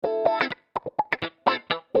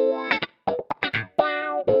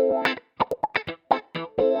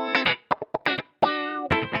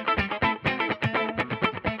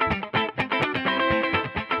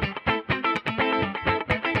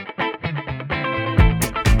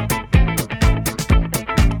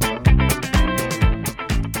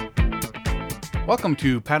Welcome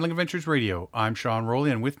to Paddling Adventures Radio. I'm Sean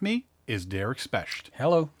Rowley, and with me is Derek Specht.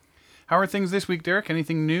 Hello. How are things this week, Derek?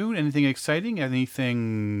 Anything new? Anything exciting?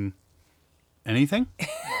 Anything? I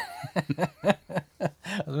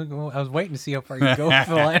was waiting to see how far you go for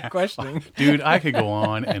the line of questioning. Dude, I could go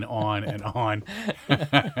on and on and on.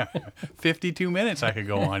 52 minutes I could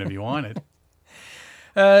go on if you wanted.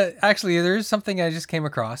 Actually, there is something I just came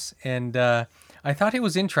across, and I thought it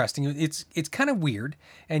was interesting. It's kind of weird,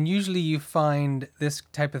 and usually you find this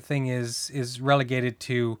type of thing is relegated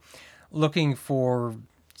to looking for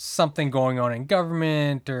something going on in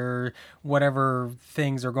government or whatever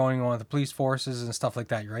things are going on with the police forces and stuff like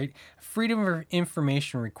that, right? Freedom of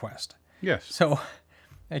information request. Yes. So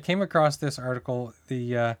I came across this article.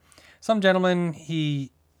 Some gentleman, him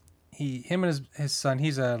and his son,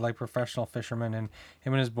 he's a professional fisherman, and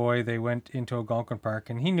him and his boy, they went into Algonquin Park,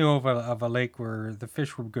 and he knew of a lake where the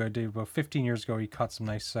fish were good. About 15 years ago, he caught some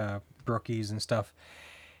nice brookies and stuff.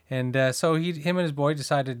 And so him and his boy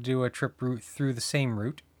decided to do a trip route through the same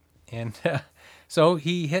route. And so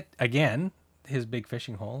he hit, again, his big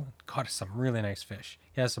fishing hole, caught some really nice fish.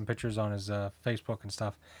 He has some pictures on his Facebook and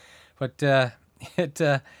stuff. But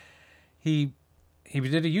he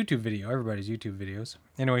did a YouTube video, everybody's YouTube videos.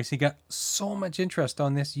 Anyways, he got so much interest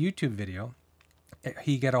on this YouTube video.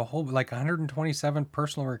 He got a whole, 127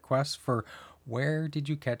 personal requests for where did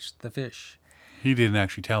you catch the fish? He didn't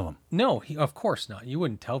actually tell them. No, of course not. You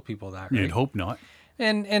wouldn't tell people that, right? You'd hope not.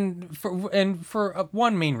 And for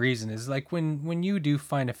one main reason is when you do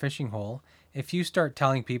find a fishing hole, if you start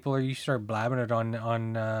telling people or you start blabbing it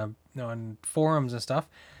on forums and stuff,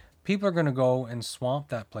 people are going to go and swamp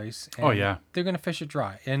that place. And they're going to fish it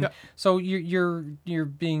dry, and so you're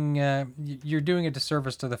doing a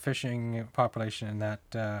disservice to the fishing population in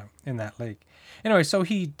that lake. Anyway, so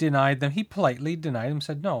he denied them. He politely denied them.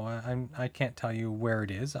 Said, "No, I can't tell you where it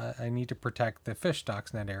is. I need to protect the fish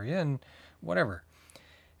stocks in that area and whatever."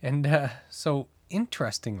 And so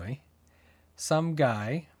interestingly, some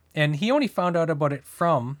guy, and he only found out about it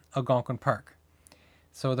from Algonquin Park.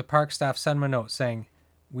 So the park staff sent him a note saying,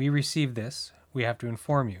 "We received this. We have to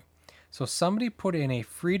inform you." So somebody put in a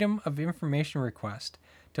Freedom of Information request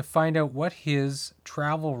to find out what his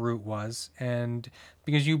travel route was, and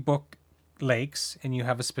because you book lakes and you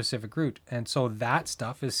have a specific route, and so that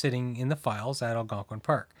stuff is sitting in the files at Algonquin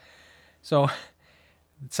Park. So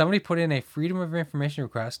somebody put in a Freedom of Information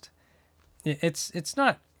request. It's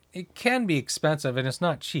not. It can be expensive, and it's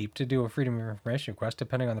not cheap to do a Freedom of Information request,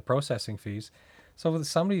 depending on the processing fees. So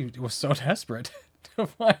somebody was so desperate to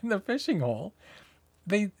find the fishing hole.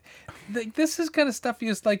 This is kind of stuff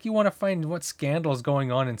you want to find what scandal is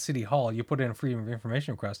going on in City Hall. You put in a Freedom of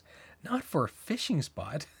Information request, not for a fishing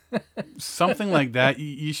spot. Something like that.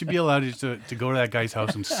 You should be allowed to go to that guy's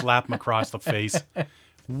house and slap him across the face.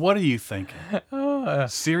 What are you thinking?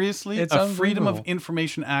 Seriously? It's a Freedom of unbelievable.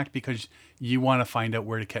 Information Act because you want to find out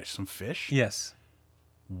where to catch some fish? Yes.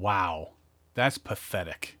 Wow. That's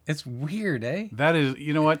pathetic. It's weird, eh? That is,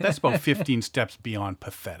 you know what? That's about 15 steps beyond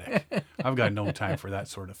pathetic. I've got no time for that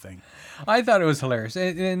sort of thing. I thought it was hilarious.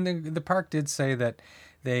 And the park did say that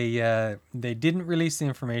they didn't release the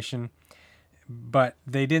information, but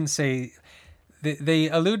they didn't say... They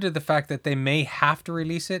alluded to the fact that they may have to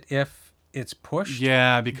release it if it's pushed.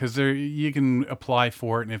 Yeah, because you can apply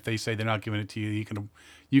for it, and if they say they're not giving it to you,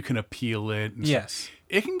 you can appeal it. And Yes. so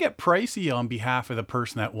it can get pricey on behalf of the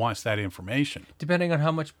person that wants that information. Depending on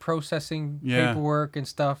how much processing paperwork and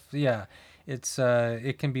stuff. Yeah. It's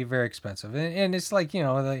it can be very expensive, and it's like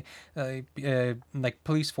like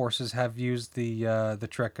police forces have used the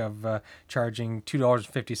trick of charging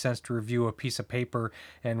 $2.50 to review a piece of paper,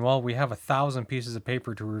 and we have 1,000 pieces of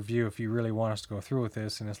paper to review if you really want us to go through with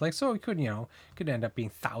this, and it's like so it could end up being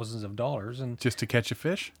thousands of dollars and just to catch a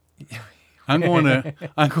fish. I'm going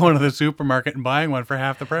to the supermarket and buying one for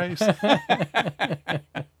half the price.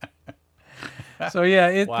 So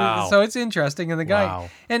yeah, Wow. So it's interesting, and the guy Wow.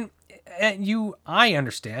 and I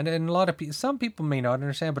understand, and some people may not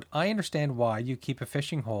understand, but I understand why you keep a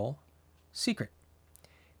fishing hole secret.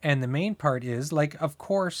 And the main part is, of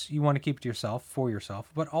course, you want to keep it for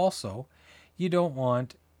yourself, but also you don't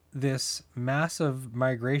want this massive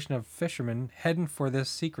migration of fishermen heading for this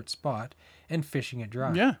secret spot and fishing it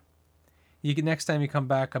dry. Yeah. Next time you come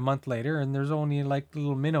back a month later, and there's only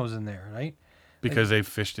little minnows in there, right? Because they've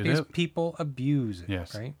fished it Because out. people abuse it,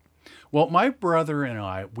 Yes. right? Well, my brother and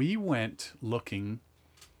I, we went looking.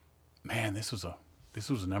 Man, this was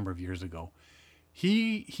a number of years ago.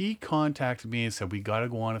 He contacted me and said we got to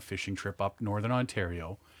go on a fishing trip up northern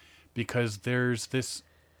Ontario because there's this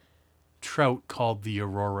trout called the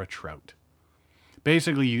Aurora trout.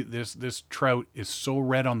 Basically, this trout is so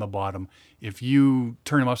red on the bottom. If you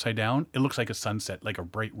turn him upside down, it looks like a sunset, like a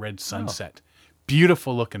bright red sunset.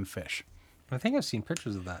 Beautiful looking fish. I think I've seen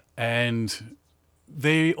pictures of that. And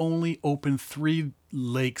they only open 3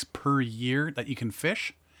 lakes per year that you can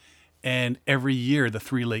fish. And every year the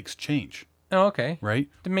 3 lakes change. Oh, okay. Right?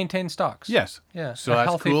 To maintain stocks. Yes. Yeah. So a that's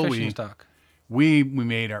healthy cool. fishing stock. We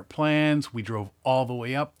made our plans. We drove all the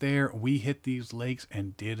way up there. We hit these lakes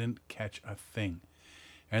and didn't catch a thing.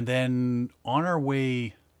 And then on our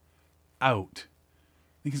way out,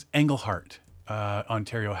 I think it's Englehart,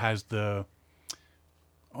 Ontario, has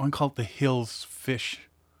I want to call it the Hills Fish,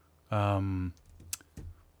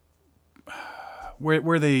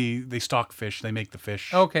 where they stock fish. They make the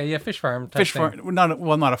fish. Okay, yeah, fish farm. Type Fish thing. farm.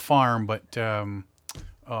 Not a farm, but I'm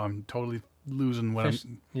totally losing what Fish,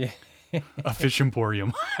 I'm. yeah. A fish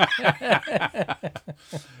emporium.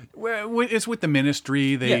 Well, it's with the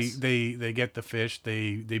ministry. Yes. They get the fish.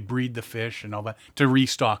 They breed the fish and all that to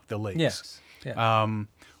restock the lakes. Yes. Yeah.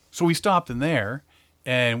 So we stopped in there,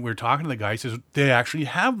 and we were talking to the guy. He says they actually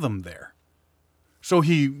have them there. So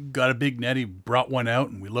he got a big net. He brought one out,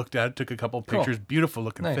 and we looked at it. Took a couple of pictures. Cool. Beautiful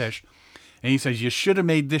looking Nice. fish. And he says you should have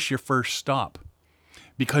made this your first stop,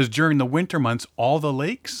 because during the winter months, all the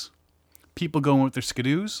lakes, people go in with their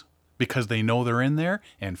skidoos, because they know they're in there,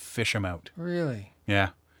 and fish them out. Really? Yeah.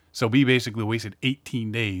 So we basically wasted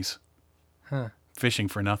 18 days fishing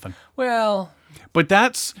for nothing. Well, But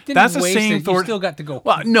that's didn't the waste same it. You still got to go.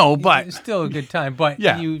 Well, no, but It's still a good time, but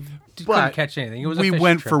Yeah, you couldn't but catch anything. It was a we fishing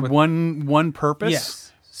went trip for with- one purpose.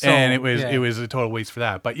 Yes. So, and it was yeah. it was a total waste for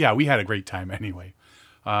that. But yeah, we had a great time anyway.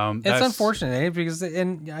 It's That's- unfortunate, because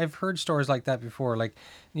and I've heard stories like that before. Like,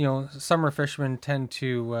 summer fishermen tend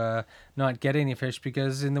to not get any fish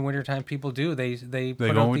because in the wintertime people do. They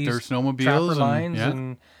put go out with these their snowmobiles trapper and- lines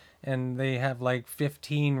yeah. and they have like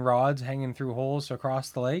 15 rods hanging through holes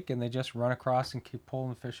across the lake, and they just run across and keep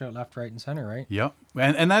pulling fish out left, right, and center. Right? Yep.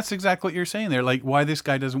 And that's exactly what you're saying there. Like why this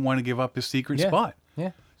guy doesn't want to give up his secret Yeah. spot.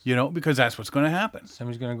 Yeah. Because that's what's going to happen.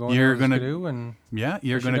 Somebody's gonna go. You're in there with a gonna- skidoo and Yeah,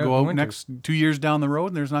 you're Fish going it to out go in out winter. next 2 years down the road,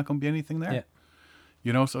 and there's not going to be anything there.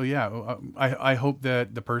 yeah. So yeah, I hope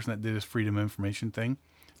that the person that did this freedom of information thing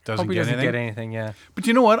doesn't Hope he get doesn't anything. get anything. Yeah. But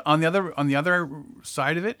you know what? On the other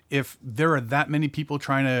side of it, if there are that many people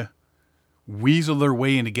trying to weasel their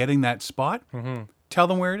way into getting that spot, tell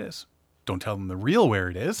them where it is. Don't tell them the real where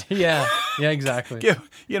it is. Yeah. Yeah. Exactly.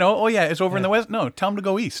 Oh yeah, it's over in the west. No, tell them to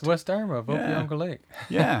go east. West Arm of Yeah. Opeongo Lake.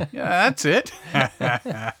 Yeah, that's it.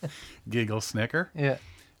 Giggle, snicker. Yeah.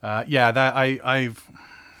 I've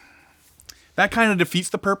that kind of defeats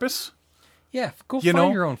the purpose. Yeah. Go You find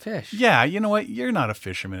know, your own fish. Yeah, you know what? You're not a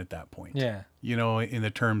fisherman at that point. Yeah. In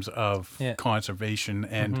the terms of Yeah. conservation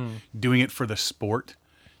and doing it for the sport.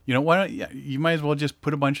 Why don't you might as well just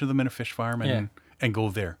put a bunch of them in a fish farm and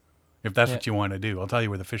go there. If that's what you want to do. I'll tell you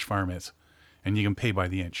where the fish farm is. And you can pay by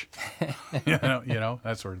the inch.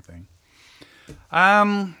 That sort of thing.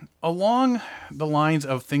 Along the lines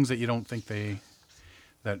of things that you don't think they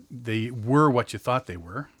were what you thought they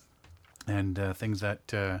were, and things that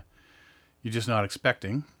you're just not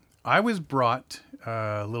expecting, I was brought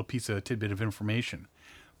a little piece of tidbit of information.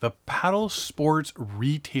 The Paddle Sports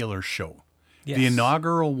Retailer Show. Yes. The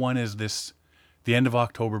inaugural one is the end of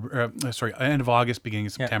end of August, beginning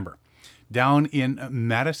of September. Down in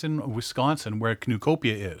Madison, Wisconsin, where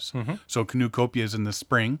Canoecopia is. So Canoecopia is in the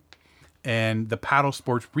spring, and the Paddle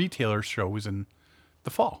Sports Retailer Show is in the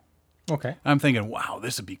fall. Okay. I'm thinking, wow,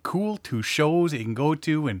 this would be cool. 2 shows that you can go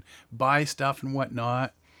to and buy stuff and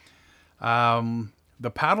whatnot.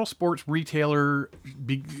 The Paddle Sports Retailer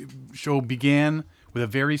Show began with a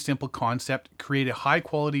very simple concept: create a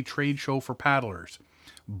high-quality trade show for paddlers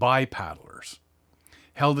by paddlers.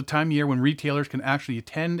 Held at a time of year when retailers can actually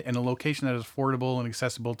attend, and a location that is affordable and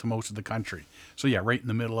accessible to most of the country. So yeah, right in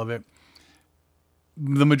the middle of it.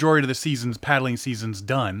 The majority of the paddling season's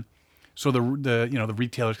done. So the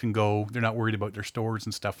retailers can go. They're not worried about their stores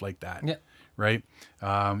and stuff like that. Yeah. Right.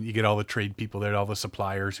 You get all the trade people there, all the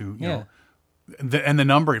suppliers who you Yeah. know. And the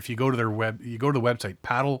number, if you go to the website,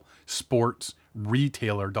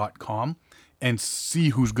 paddlesportsretailer.com, and see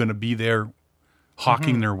who's going to be there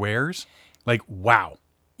hawking their wares. Like, wow.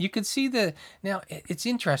 You could see now it's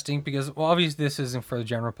interesting because, well, obviously this isn't for the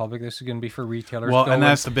general public. This is going to be for retailers. Well, Go and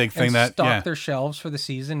that's the big thing and that, stock yeah. their shelves for the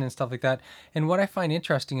season and stuff like that. And what I find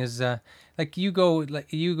interesting is, you go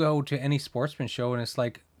to any sportsman show and it's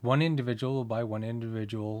like one individual will buy one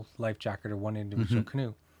individual life jacket or one individual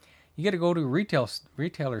canoe. You got to go to a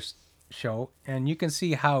retailers show and you can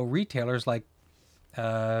see how retailers like,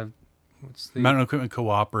 Mountain Equipment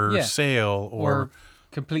Co-op or Yeah. Sale or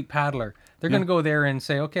complete paddler. They're going to go there and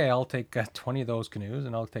say, okay, I'll take 20 of those canoes,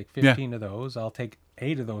 and I'll take 15 of those. I'll take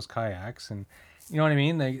 8 of those kayaks, and you know what I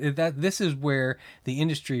mean. This is where the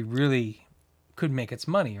industry really could make its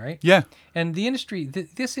money, right? Yeah. And the industry,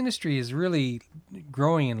 this industry is really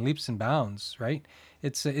growing in leaps and bounds, right?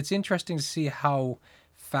 It's interesting to see how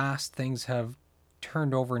fast things have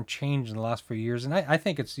turned over and changed in the last few years. And I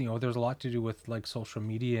think it's, there's a lot to do with like social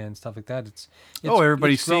media and stuff like that.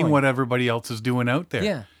 Everybody's it's seeing growing. what everybody else is doing out there.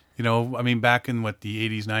 Yeah. I mean, back in the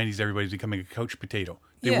 80s, 90s, everybody's becoming a couch potato.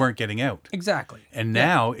 They Yeah. weren't getting out. Exactly. And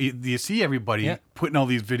now you see everybody Yeah. putting all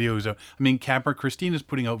these videos out. I mean, Capra Christina's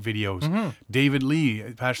putting out videos. Mm-hmm. David Lee,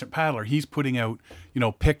 Passionate Paddler, he's putting out,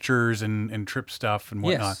 pictures and trip stuff and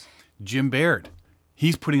whatnot. Yes. Jim Baird,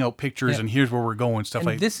 he's putting out pictures Yeah. and here's where we're going, stuff And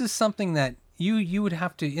like this is something that you would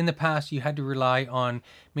have to, in the past, you had to rely on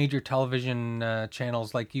major television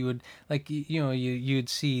channels. Like you'd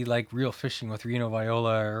see like Real Fishing with Reno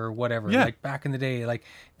Viola or whatever. Yeah. Like back in the day, like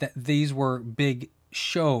that these were big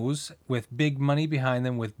shows with big money behind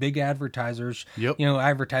them, with big advertisers. Yep.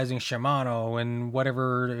 Advertising Shimano and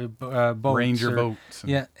whatever boats. Ranger boats.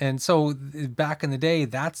 Yeah, and so back in the day,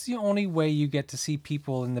 that's the only way you get to see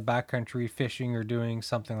people in the backcountry fishing or doing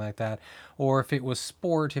something like that. Or if it was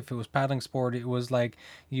sport, if it was paddling sport, it was like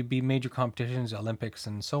you'd be major competitions, Olympics,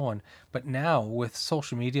 and so on. But now with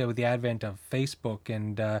social media, with the advent of Facebook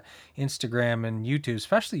and Instagram and YouTube,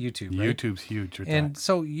 especially YouTube, right? YouTube's huge with And that.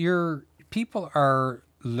 so people are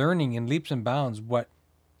learning in leaps and bounds what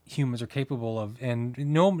humans are capable of, and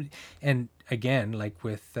again, like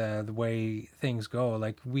with the way things go,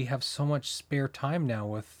 like we have so much spare time now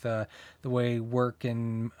with the way work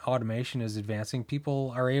and automation is advancing.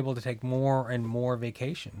 People are able to take more and more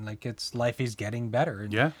vacation. Like life is getting better.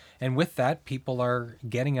 Yeah. And with that, people are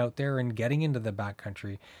getting out there and getting into the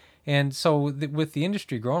backcountry. And so with the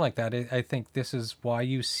industry growing like that, I think this is why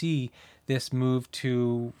you see this move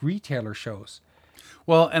to retailer shows.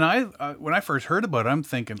 Well, and I when I first heard about it, I'm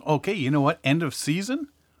thinking, okay, you know what? End of season,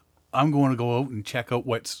 I'm going to go out and check out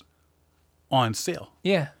what's on sale.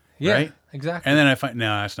 Yeah. Yeah. Right? Exactly. And then I find,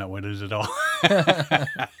 no, that's not what it is at all.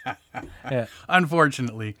 Yeah.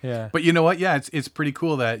 Unfortunately. Yeah. But you know what? Yeah, it's pretty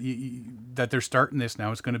cool that that they're starting this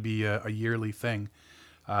now. It's going to be a yearly thing,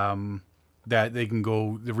 that they can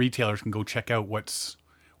go. The retailers can go check out what's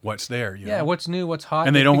there. You Yeah. know? What's new? What's hot?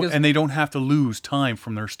 And they don't Because- they don't have to lose time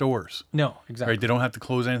from their stores. No. Exactly. Right? They don't have to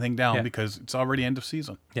close anything down Yeah. because it's already end of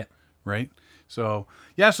season. Yeah. Right? So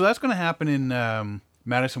that's going to happen in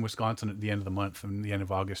Madison, Wisconsin at the end of the month, and the end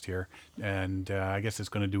of August here. And I guess it's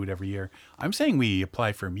going to do it every year. I'm saying we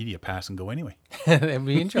apply for a media pass and go anyway. It'd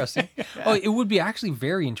be interesting. Oh, it would be actually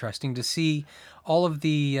very interesting to see all of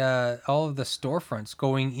the storefronts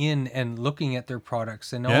going in and looking at their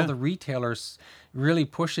products, and all Yeah. the retailers really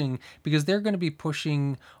pushing, because they're going to be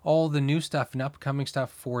pushing all the new stuff and upcoming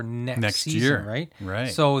stuff for next season, year. right? Right.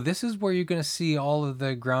 So this is where you're going to see all of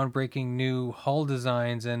the groundbreaking new hull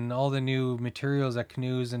designs and all the new materials that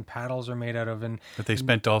canoes and paddles are made out of, and That they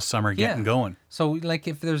spent all summer getting going. so, like,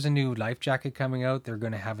 if there's a new life jacket coming out, they're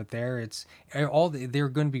going to have it there. They're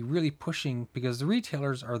going to be really pushing, because the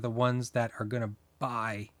retailers are the ones that are going to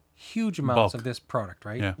buy huge amounts Bulk. of this product,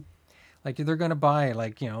 right? Yeah. Like they're going to buy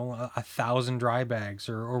 1,000 dry bags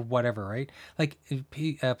or whatever, right? Like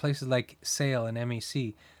places like Sale and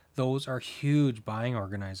MEC, those are huge buying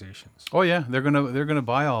organizations. Oh yeah, they're gonna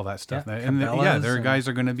buy all that stuff. Yeah, And Cabela's their and- guys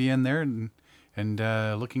are gonna be in there and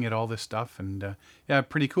looking at all this stuff, and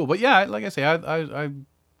pretty cool. But yeah, like I say, I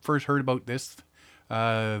first heard about this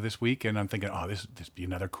this week, and I'm thinking, oh, this be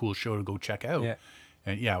another cool show to go check out. Yeah.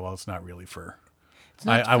 And well, it's not really for. It's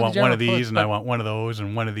not I for the want one general of these, public, and but- I want one of those,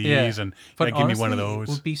 and one of these, Yeah. and But give me one of honestly, those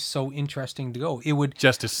It would be so interesting to go. It would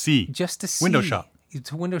just to see. just to see Window shop. It's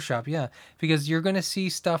a window shop, yeah, because you're going to see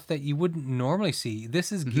stuff that you wouldn't normally see.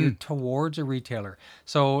 This is Mm-hmm. geared towards a retailer,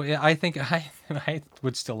 so I think I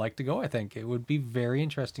would still like to go. I think it would be very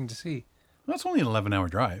interesting to see. That's only an 11-hour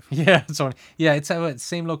drive. Yeah, so it's at the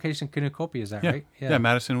same location Cornucopia, is that Yeah. right? Yeah,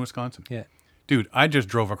 Madison, Wisconsin. Yeah. Dude, I just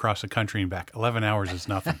drove across the country and back. 11 hours is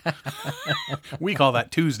nothing. We call that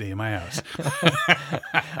Tuesday in my house.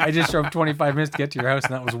 I just drove 25 minutes to get to your house,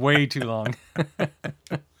 and that was way too long.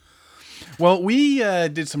 Well, we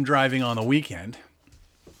did some driving on the weekend.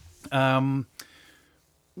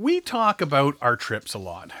 We talk about our trips a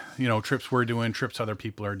lot. You know, trips we're doing, trips other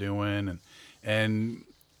people are doing, and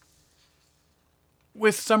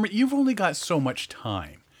with summer, you've only got so much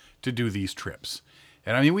time to do these trips.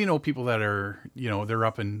 And I mean, we know people that are, they're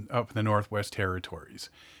up in the Northwest Territories.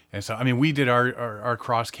 And so, I mean, we did our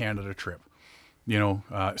cross Canada trip,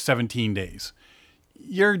 17 days.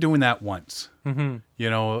 you're doing that once. Mm-hmm. You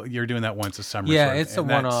know, you're doing that once a summer. Yeah, sort of, it's a and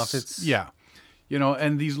one-off. that's- It's yeah. You know,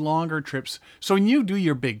 and these longer trips. So when you do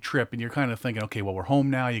your big trip and you're kind of thinking, okay, well, we're home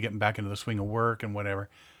now. You're getting back into the swing of work and whatever.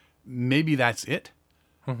 Maybe that's it.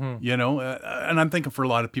 Mm-hmm. You know, and I'm thinking for a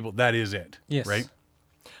lot of people, that is it. Yes. Right?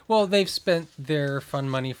 Well, they've spent their fun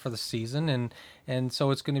money for the season, and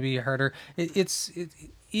so it's going to be harder.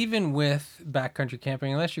 Even with backcountry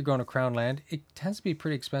camping, unless you're going to Crown Land, it tends to be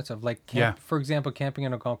pretty expensive. Like, for example, camping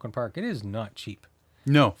in Algonquin Park, it is not cheap.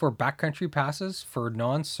 No, For backcountry passes, for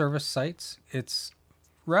non-service sites, it's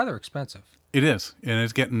rather expensive. it is. And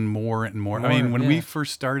it's getting more and more. I mean, when we yeah.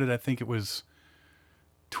 first started, I think it was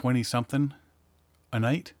 20 something a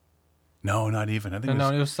night. No, not even. I think No,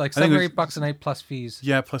 it was like I think $7 or it was- $8 a night plus fees.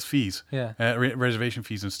 Yeah, plus fees. Yeah. Reservation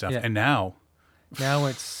fees and stuff. Yeah. And now, Now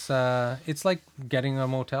it's like getting a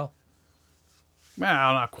motel.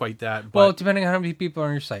 well, not quite that. But, Well, depending on how many people are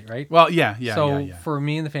on your site, right? well, yeah, yeah, so yeah. for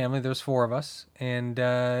me and the family, there's 4 of us, and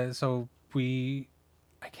so I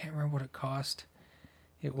can't remember what it cost.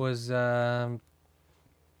 It was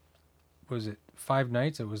it 5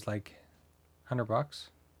 nights? It was like $100.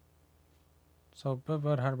 So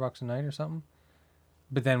about $100 a night or something.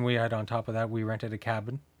 But then we had on top of that, we rented a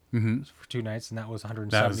cabin for 2 nights, and that was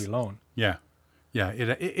 170 alone. Yeah, yeah.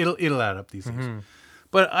 It'll add up these days. Mm-hmm.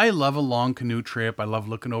 But I love a long canoe trip. I love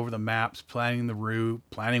looking over the maps, planning the route,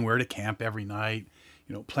 planning where to camp every night.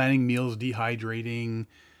 You know, planning meals, dehydrating,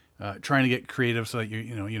 trying to get creative so that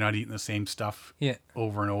you're not eating the same stuff Yeah.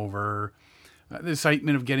 over and over. The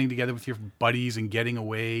excitement of getting together with your buddies and getting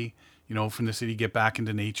away, from the city, get back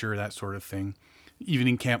into nature, that sort of thing.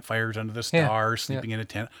 Evening campfires under the stars, sleeping in a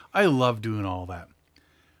tent. I love doing all that.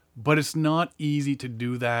 But it's not easy to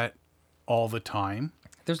do that all the time.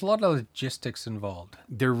 There's a lot of logistics involved.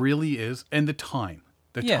 There really is. And the time.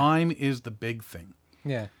 The Yeah. time is the big thing.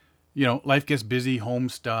 Yeah. Life gets busy, home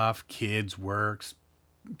stuff, kids, works,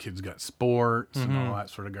 kids got sports and all that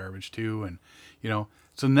sort of garbage too. And,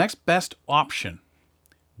 so the next best option,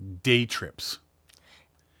 day trips.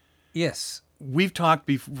 Yes. We've talked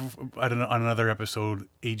before on another episode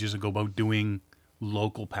ages ago about doing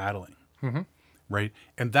local paddling, right?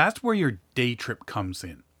 And that's where your day trip comes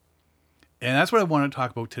in. And that's what I want to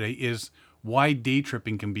talk about today is why day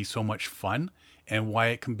tripping can be so much fun and why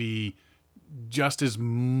it can be just as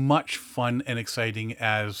much fun and exciting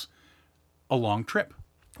as a long trip.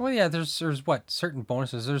 Well, yeah, there's certain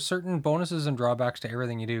bonuses. There's certain bonuses and drawbacks to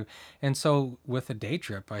everything you do. And so with a day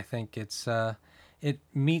trip, I think it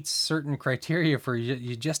meets certain criteria for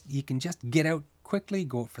you can just get out quickly,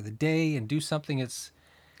 go out for the day and do something. It's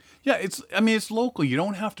local. You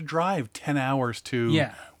don't have to drive 10 hours to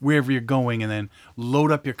Yeah. wherever you're going and then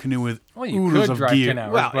load up your canoe with you oodles could of drive gear. 10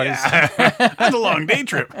 hours, Well, but yeah. That's a long day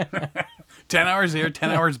trip. 10 hours there, 10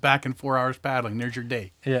 hours back, and 4 hours paddling. There's your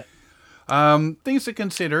day. yeah. Things to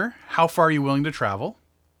consider: how far are you willing to travel?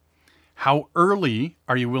 How early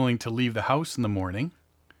are you willing to leave the house in the morning?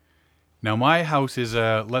 Now, my house is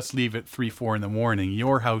let's leave at 3-4 in the morning.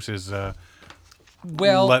 Your house is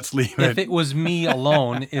Well, let's leave if it. it was me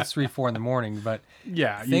alone, it's 3-4 in the morning, but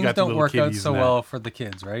Yeah, you things got the don't little work out kiddies so and that. well for the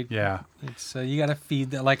kids, right? Yeah, It's you got to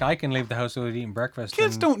feed that. Like I can leave the house without eating breakfast.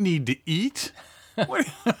 kids and don't need to eat. What-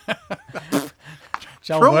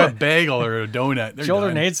 Joel Throw 'em a Wood- bagel or a donut. They're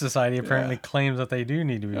Children done. Aid Society apparently claims that they do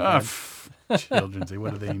need to be Ah, fed. children, say,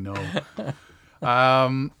 what do they know?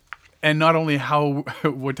 And not only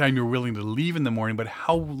what time you're willing to leave in the morning, but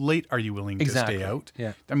how late are you willing to Exactly. stay out?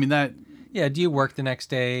 Yeah. I mean that. Yeah, do you work the next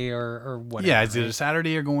day or whatever? Yeah, is it right? a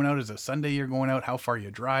Saturday you're going out? Is it a Sunday you're going out? How far are you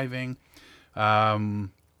driving?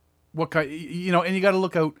 What kind? And you got to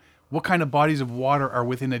look out what kind of bodies of water are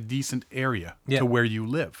within a decent area Yeah. to where you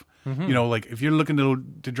live. Like if you're looking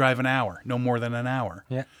to drive an hour, no more than an hour.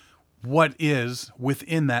 Yeah. What is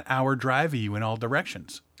within that hour drive of you in all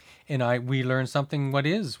directions? And we learned something what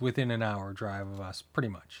is within an hour drive of us, pretty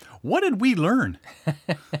much. What did we learn?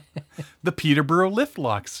 The Peterborough lift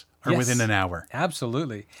locks are Yes. within an hour.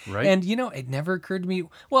 Absolutely. Right. And it never occurred to me.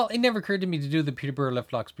 Well, it never occurred to me to do the Peterborough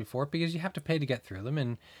lift locks before because you have to pay to get through them,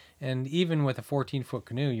 and even with a 14-foot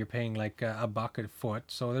canoe, you're paying like a buck a foot.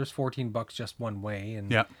 So there's $14 just one way, and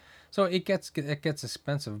Yeah. so it gets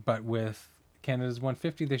expensive. But with Canada's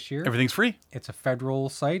 150 this year, Everything's free. it's a federal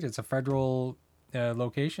site. It's a federal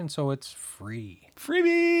location, so it's free.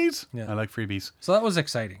 Freebies. Yeah. I like freebies. So that was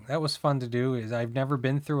exciting. That was fun to do. I've never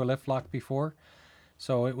been through a lift lock before,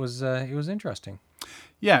 so it was interesting.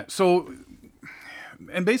 Yeah. So,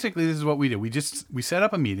 and basically, this is what we did. We set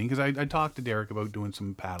up a meeting because I talked to Derek about doing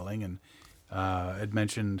some paddling and had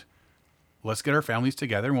mentioned, let's get our families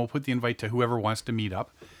together and we'll put the invite to whoever wants to meet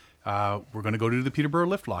up. We're going to go to the Peterborough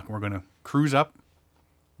lift lock and we're going to cruise up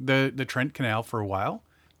the Trent Canal for a while,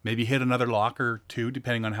 maybe hit another lock or two,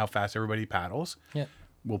 depending on how fast everybody paddles. Yeah.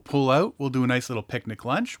 We'll pull out. We'll do a nice little picnic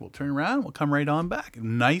lunch. We'll turn around. We'll come right on back.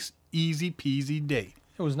 Nice, easy peasy day.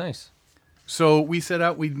 It was nice. So we set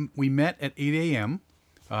out. We met at 8 a.m.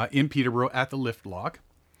 In Peterborough at the lift lock.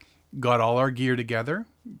 Got all our gear together.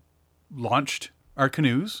 Launched our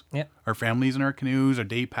canoes. Yeah. Our families in our canoes, our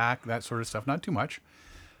day pack, that sort of stuff. Not too much.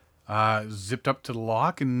 Zipped up to the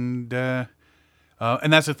lock, and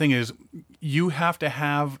that's the thing is, you have to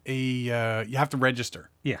have you have to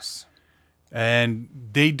register. Yes. And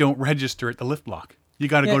they don't register at the lift lock. You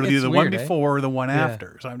got to Yeah, go to either it's the weird, one before or the one Yeah.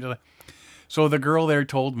 after. So I'm just like, so the girl there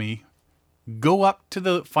told me, go up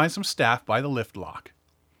to find some staff by the lift lock,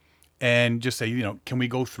 and just say, can we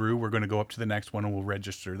go through? We're going to go up to the next one and we'll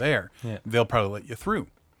register there. Yeah. They'll probably let you through.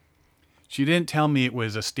 She didn't tell me it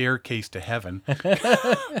was a staircase to heaven.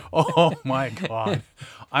 Oh my God.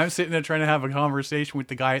 I'm sitting there trying to have a conversation with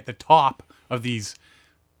the guy at the top of these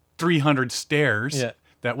 300 stairs. Yeah.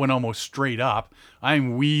 That went almost straight up.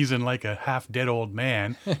 I'm wheezing like a half dead old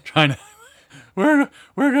man, trying to. We're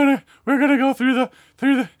gonna go through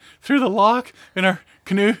the lock in our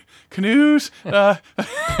canoes. Smooth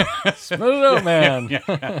it out, man.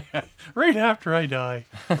 Right after I die.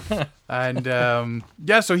 And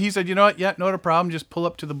so he said, you know what? Yeah, not a problem. Just pull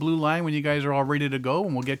up to the blue line when you guys are all ready to go,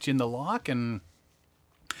 and we'll get you in the lock. And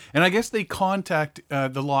I guess they contact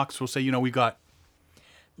the locks. Will say, we got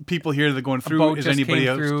people here that are going through. Boat Is just anybody came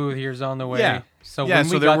else? through. Here's on the way. Yeah. So Yeah, when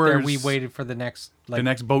so we there got there, we was waited for the next the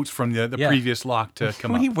next boats from the Yeah. previous lock to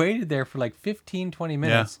come we up. waited there for like 15, 20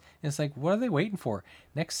 minutes. And it's like, what are they waiting for?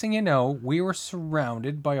 Next thing you know, we were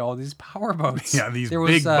surrounded by all these power boats. Yeah, these There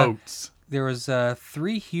big was, boats. There was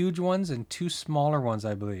 3 huge ones and 2 smaller ones,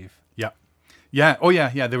 I believe. Yeah. Yeah. Oh, yeah.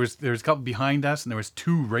 Yeah. There was a couple behind us, and there was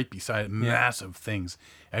 2 right beside it. Massive things.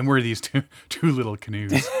 And we're these two little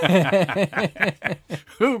canoes.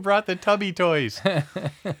 Who brought the tubby toys?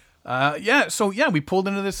 So we pulled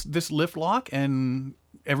into this lift lock, and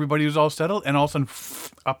everybody was all settled. And all of a sudden,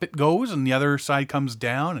 up it goes, and the other side comes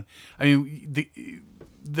down. I mean,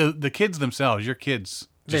 the kids themselves, your kids,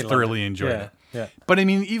 just thoroughly enjoyed it. Yeah. But I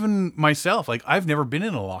mean, even myself, like I've never been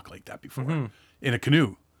in a lock like that before, in a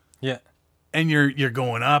canoe. Yeah. And you're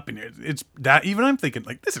going up, and it's that. Even I'm thinking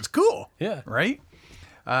like, this is cool. Yeah. Right.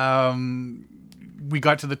 We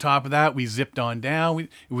got to the top of that. We zipped on down. It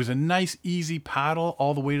was a nice, easy paddle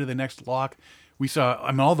all the way to the next lock. We saw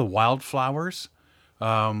all the wildflowers.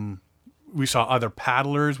 We saw other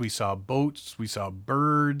paddlers. We saw boats. We saw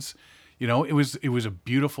birds. It was a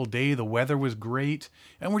beautiful day. The weather was great,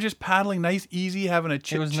 and we're just paddling, nice, easy, having a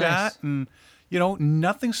chit chat, nice. and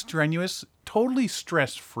nothing strenuous, totally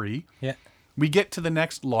stress free. Yeah. We get to the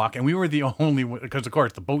next lock, and we were the only one, because of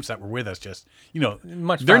course the boats that were with us just, Much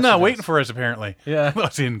they're faster not than waiting us. for us apparently. Yeah.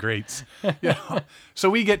 Those ingrates. So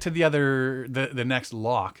we get to the next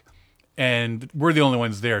lock, and we're the only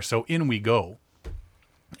ones there. So in we go,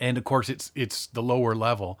 and of course it's the lower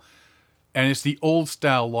level, and it's the old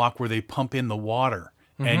style lock where they pump in the water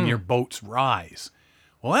and your boats rise.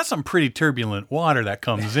 Well, that's some pretty turbulent water that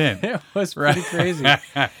comes in. It was pretty crazy.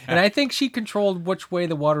 And I think she controlled which way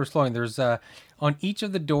the water was flowing. There's on each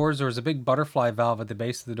of the doors, there was a big butterfly valve at the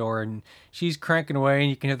base of the door, and she's cranking away, and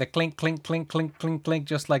you can hear the clink, clink, clink, clink, clink, clink,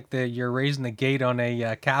 just like you're raising the gate on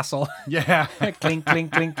a castle. Yeah. Clink,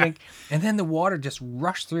 clink, clink, clink. And then the water just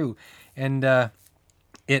rushed through. And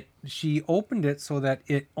she opened it so that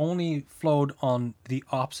it only flowed on the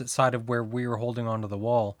opposite side of where we were holding onto the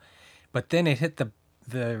wall. But then it hit the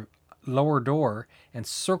lower door and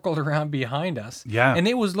circled around behind us. Yeah. And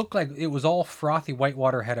looked like it was all frothy white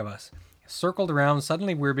water ahead of us. Circled around.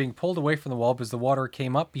 Suddenly we were being pulled away from the wall because the water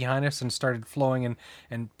came up behind us and started flowing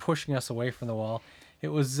and pushing us away from the wall. It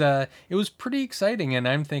was pretty exciting, and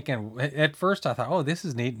I'm thinking, at first I thought, oh, this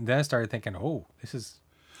is neat, and then I started thinking, oh, this is...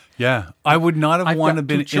 Yeah. I would not have wanted to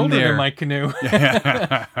been in children there. in my canoe.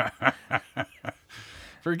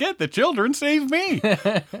 Forget the children, save me.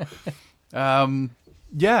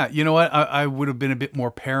 Yeah, you know what? I would have been a bit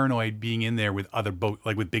more paranoid being in there with other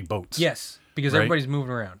with big boats. Yes, because Right. everybody's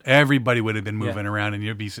moving around. Everybody would have been moving around, and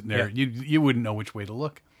you'd be sitting there. Yeah. You wouldn't know which way to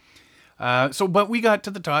look. But we got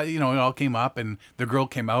to the top. It all came up, and the girl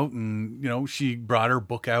came out, and she brought her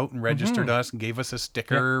book out and registered us and gave us a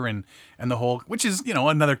sticker and the whole, which is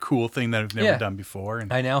another cool thing that I've never done before.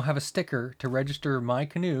 And I now have a sticker to register my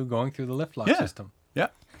canoe going through the lift lock system. Yeah.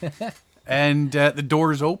 And the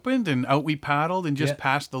doors opened, and out we paddled, and just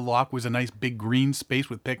past the lock was a nice big green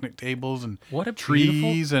space with picnic tables and What a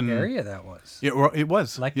trees beautiful and area that was. It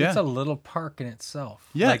was It's a little park in itself.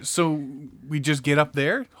 Yeah, Like, so we just get up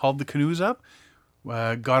there, hauled the canoes up,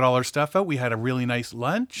 got all our stuff out. We had a really nice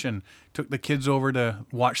lunch and took the kids over to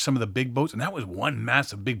watch some of the big boats. And that was one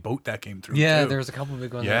massive big boat that came through. Yeah, too. there was a couple of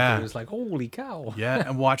big ones. Yeah. It was like, holy cow. Yeah,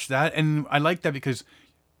 and watch that. And I like that because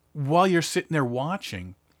while you're sitting there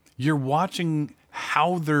watching, you're watching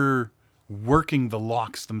how they're working the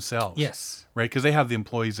locks themselves. Yes. Right? Because they have the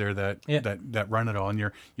employees there that, Yeah. that run it all. And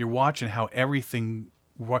you're watching how everything...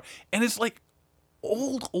 And it's like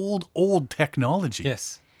old technology.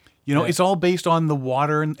 Yes. You know, Yeah. it's all based on the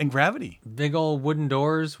water and gravity. Big old wooden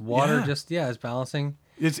doors, water Yeah. is balancing.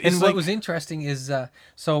 It's And like, what was interesting is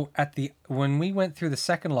so when we went through the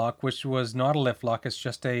second lock, which was not a lift lock, it's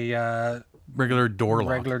just a regular door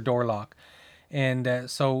lock. regular door lock. And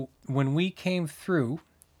so when we came through,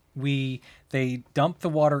 they dumped the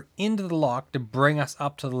water into the lock to bring us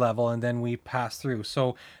up to the level, and then we pass through.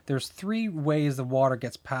 So there's 3 ways the water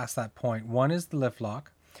gets past that point. One is the lift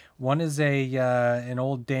lock. One is an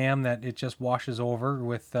old dam that it just washes over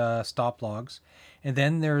with stop logs. And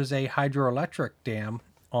then there's a hydroelectric dam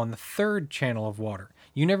on the 3rd channel of water.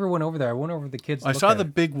 You never went over there. I went over with the kids. I saw the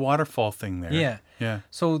big waterfall thing there. Yeah. Yeah.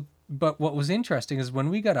 So, but what was interesting is when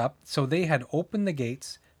we got up, so they had opened the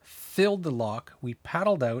gates, filled the lock. We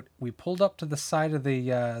paddled out. We pulled up to the side of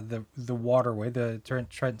the waterway, the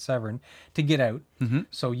Trent Severn, to get out. Mm-hmm.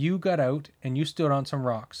 So you got out and you stood on some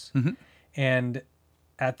rocks. Mm-hmm. And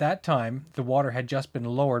at that time, the water had just been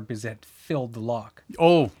lowered because it had filled the lock.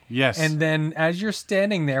 Oh, yes. And then as you're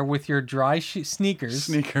standing there with your dry sneakers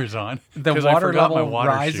on. the 'cause I water forgot level my water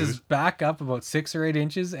rises shoes. back up about 6 or 8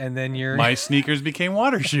 inches, and then you're My sneakers became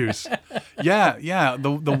water shoes. Yeah.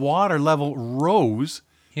 The water level rose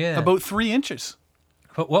yeah. about 3 inches.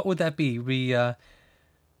 But what would that be? We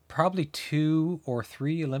probably 2 or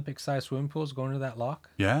 3 Olympic-sized swimming pools going to that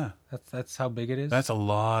lock. Yeah. That's how big it is. That's a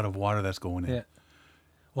lot of water that's going in. Yeah.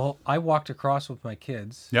 Well, I walked across with my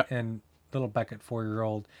kids, Yeah. and little Beckett,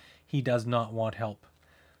 4-year-old, he does not want help.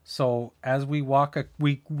 So as we walk,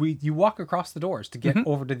 you walk across the doors to get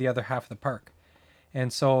over to the other half of the park,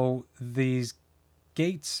 and so these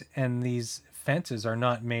gates and these fences are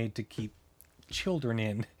not made to keep children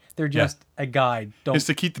in. They're just a guide. It's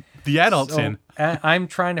to keep the adults in. I'm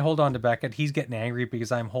trying to hold on to Beckett. He's getting angry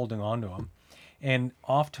because I'm holding on to him. And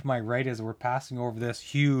off to my right, as we're passing over this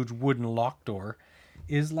huge wooden lock door,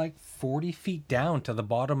 is like 40 feet down to the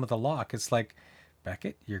bottom of the lock. It's like,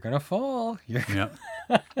 Beckett, you're going to fall. Yeah.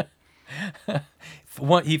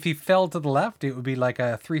 If he fell to the left, it would be like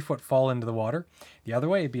a 3-foot fall into the water. The other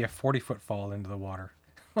way, it'd be a 40-foot fall into the water.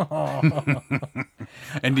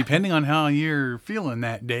 And depending on how you're feeling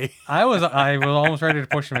that day. I was almost ready to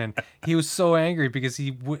push him in. He was so angry because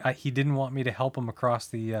he didn't want me to help him across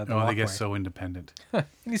the Oh, walkway. they get so independent. And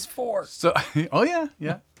he's 4. So, oh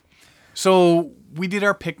yeah. So we did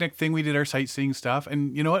our picnic thing. We did our sightseeing stuff.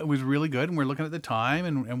 And you know what? It was really good. And we're looking at the time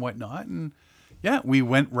and whatnot. And yeah, we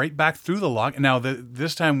went right back through the lock. Now,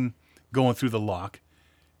 this time going through the lock,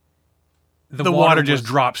 the water just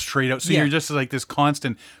drops straight out. So Yeah. you're just like this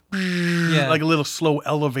constant, like a little slow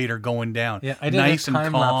elevator going down. Yeah, I did nice a and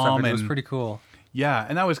time lapse of calm. it. It was and- pretty cool. Yeah,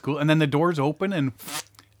 and that was cool. And then the doors open and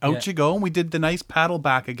out Yeah. you go. And we did the nice paddle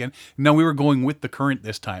back again. Now we were going with the current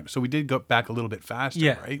this time. So we did go back a little bit faster,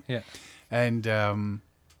 Yeah, right? yeah. And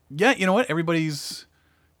yeah, you know what? Everybody's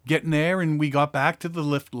getting there. And we got back to the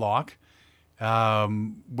lift lock.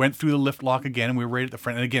 Went through the lift lock again. And we were right at the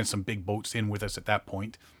front. And again, some big boats in with us at that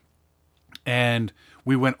point. And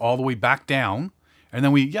we went all the way back down. And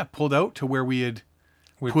then we pulled out to where we had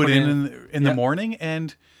put in the Yeah. morning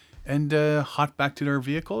and hopped back to our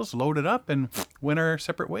vehicles, loaded up, and went our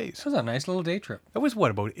separate ways. It was a nice little day trip. That was what,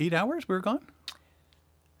 about 8 hours we were gone?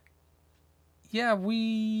 Yeah,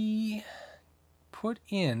 we put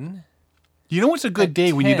in. You know what's a good At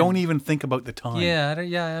day when you 10. don't even think about the time?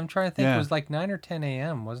 Yeah, I'm trying to think. Yeah. It was like 9 or 10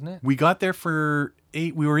 a.m., wasn't it? We got there for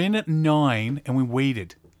 8. We were in at 9 and we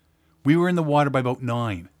waited. We were in the water by about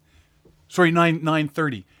 9. Sorry,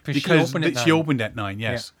 9:30. Because she opened at she 9. opened at 9,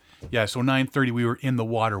 yes. Yeah, so 9:30 we were in the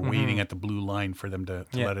water waiting at the blue line for them to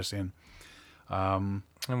Yeah. let us in. And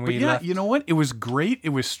But we yeah, left. you know what? It was great. It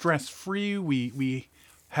was stress-free. We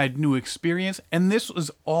had new experience. And this was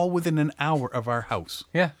all within an hour of our house.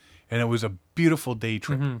 Yeah. And it was a beautiful day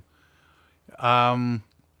trip.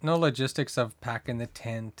 No logistics of packing the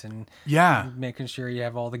tent and Yeah. making sure you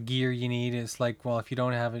have all the gear you need. It's like, well, if you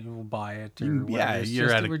don't have it, we'll buy it. Or Yeah, whatever. It's you're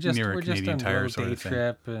just, at a- we're just, near a we're just Canadian on a Tire little sort day of thing.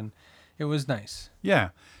 trip, and it was nice. Yeah.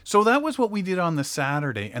 So that was what we did on the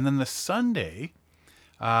Saturday. And then the Sunday,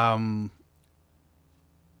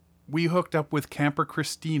 we hooked up with Camper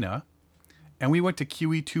Christina and we went to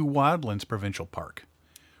QE2 Wildlands Provincial Park,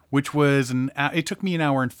 which was it took me an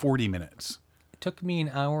hour and 40 minutes. It took me an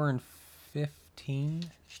hour and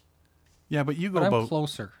 15. Yeah, but you go But I'm about.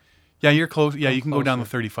 closer. Yeah, you're close. Yeah, I'm you can go down the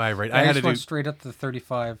closer. 35, right? I had just to went do. straight up to the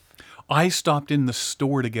 35. I stopped in the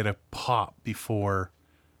store to get a pop for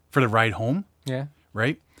the ride home, Yeah.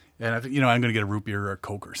 right? And I think I'm going to get a root beer or a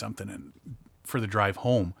Coke or something, and for the drive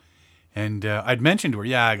home. And I'd mentioned to her,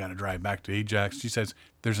 yeah, I got to drive back to Ajax. She says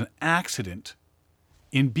there's an accident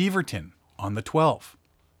in Beaverton on the 12.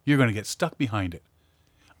 You're going to get stuck behind it,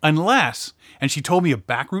 unless. And she told me a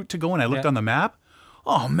back route to go, and I looked Yeah. on the map.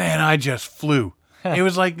 Oh man, I just flew. It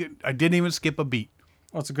was like I didn't even skip a beat.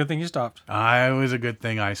 Well, it's a good thing you stopped. It was a good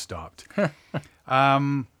thing I stopped.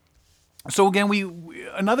 So again, we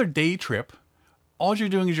another day trip. All you're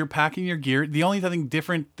doing is you're packing your gear. The only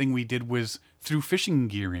different thing we did was threw fishing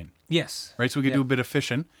gear in, Yes. right? So we could do a bit of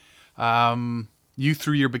fishing. You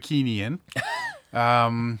threw your bikini in,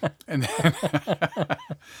 and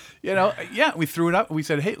then we threw it up. We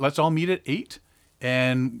said, hey, let's all meet at 8,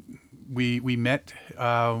 and we met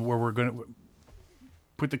where we're gonna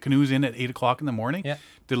put the canoes in at 8:00 in the morning. Yeah.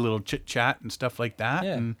 Did a little chit chat and stuff like that,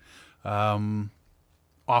 Yeah. and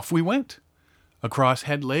off we went across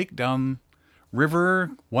Head Lake, down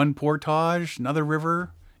river, one portage, another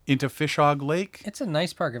river into Fishhog Lake. It's a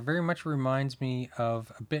nice park. It very much reminds me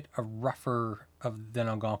of a bit of rougher than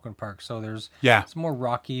Algonquin Park. So there's it's more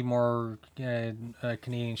rocky, more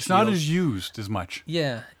Canadian. It's not as used as much.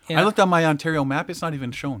 Yeah. I looked on my Ontario map; it's not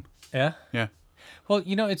even shown. Yeah. Yeah. Well,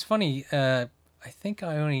 it's funny. I think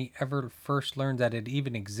I only ever first learned that it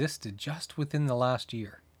even existed just within the last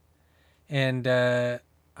year, and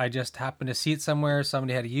I just happened to see it somewhere.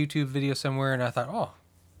 Somebody had a YouTube video somewhere, and I thought, oh,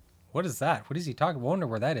 what is that? What is he talking about? I wonder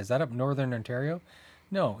where that is. Is that up northern Ontario?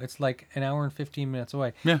 No, it's like an hour and 15 minutes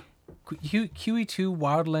away. Yeah. QE2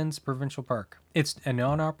 Wildlands Provincial Park. It's a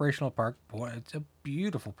non-operational park. Boy, it's a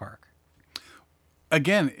beautiful park.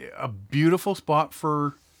 Again, a beautiful spot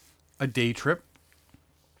for a day trip.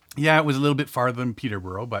 Yeah, it was a little bit farther than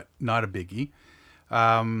Peterborough, but not a biggie.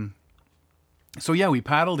 So yeah, we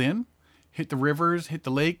paddled in, hit the rivers, hit the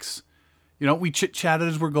lakes. We chit-chatted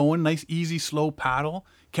as we're going. Nice, easy, slow paddle.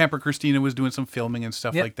 Camper Christina was doing some filming and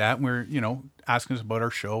stuff like that. And we're, asking us about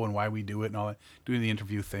our show and why we do it and all that, doing the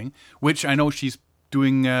interview thing, which I know she's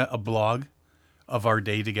doing a blog of our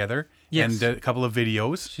day together. Yes. And a couple of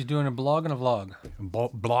videos. She's doing a blog and a vlog.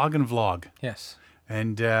 Blog and vlog. Yes.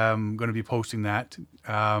 And I'm going to be posting that.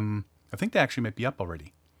 I think they actually might be up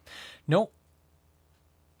already. No.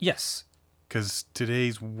 Yes. Because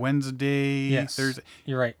today's Wednesday, Yes. Thursday,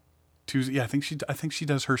 You're right. Tuesday. Yeah, I think she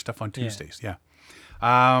does her stuff on Tuesdays. Yeah.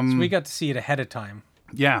 So we got to see it ahead of time.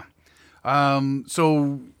 Yeah.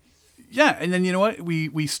 So yeah, and then you know what?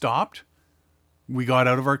 We stopped. We got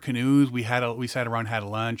out of our canoes. We sat around, had a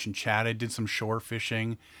lunch, and chatted. Did some shore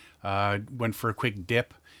fishing. Went for a quick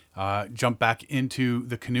dip. Jumped back into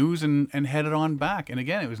the canoes and headed on back. And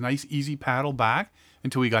again, it was nice, easy paddle back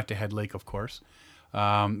until we got to Head Lake, of course.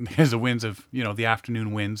 Because the winds of the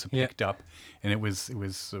afternoon winds picked up, and it was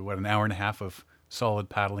what, an hour and a half of solid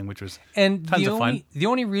paddling, which was tons of fun. The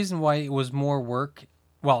only reason why it was more work,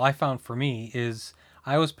 well, I found for me, is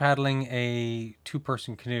I was paddling a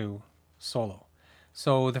 2-person canoe solo.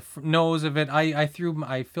 So the nose of it, I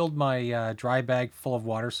filled my dry bag full of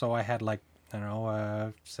water, so I had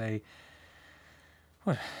say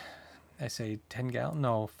 10 gallons?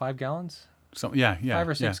 No, 5 gallons. So yeah, 5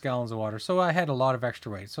 or 6 gallons of water. So I had a lot of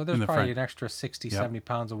extra weight. So there's probably front. an extra 60, 70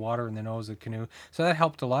 pounds of water in the nose of the canoe. So that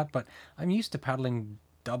helped a lot. But I'm used to paddling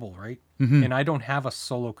double, right? Mm-hmm. And I don't have a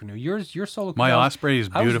solo canoe. Your solo canoe. My Osprey is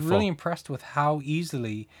beautiful. I was really impressed with how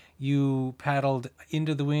easily you paddled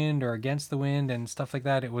into the wind or against the wind and stuff like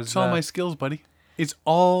that. It was it's all my skills, buddy. It's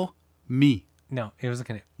all me. No, it was a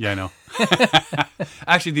canoe. Yeah, I know.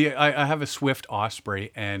 Actually, I have a Swift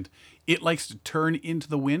Osprey, and it likes to turn into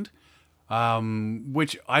the wind.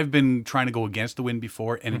 Which I've been trying to go against the wind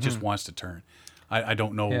before, and it just wants to turn. I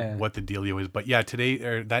don't know what the dealio is, but yeah, today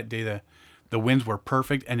or that day the winds were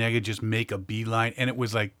perfect, and I could just make a beeline, and it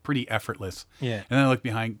was like pretty effortless. Yeah. And then I look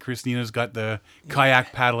behind. Christina's got the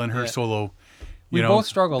kayak paddle in her solo. We both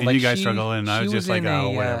struggled. And you guys struggle, and I was just like,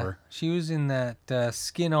 whatever. She was in that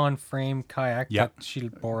skin-on frame kayak that she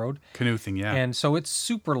borrowed. Canoe thing, yeah. And so it's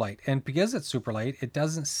super light. And because it's super light, it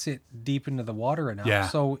doesn't sit deep into the water enough. Yeah.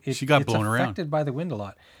 So she got blown around. It's affected by the wind a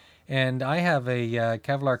lot. And I have a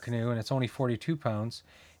Kevlar canoe, and it's only 42 pounds.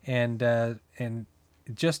 And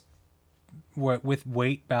just with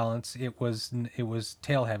weight balance, it was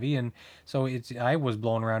tail heavy. And so I was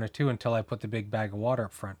blown around it too until I put the big bag of water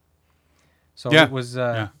up front. So it was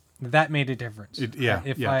that made a difference.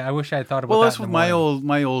 I wish I had thought about that. Well, that's with my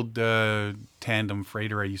old tandem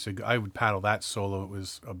freighter. I would paddle that solo. It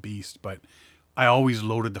was a beast, but I always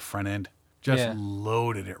loaded the front end Just Yeah.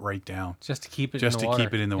 loaded it right down. Just to keep it Just in the to water.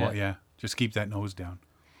 keep it in the water. Yeah. Just keep that nose down.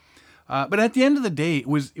 But at the end of the day, it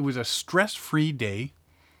was a stress-free day.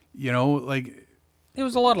 You know, like, It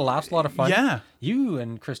was a lot of laughs, a lot of fun. yeah. You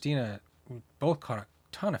and Christina both caught a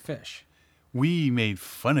ton of fish. We made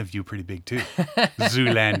fun of you pretty big too.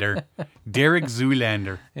 Zoolander. Derek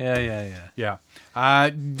Zoolander. Yeah. Yeah.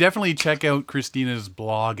 Definitely check out Christina's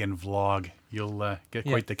blog and vlog. You'll get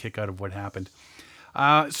quite the kick out of what happened.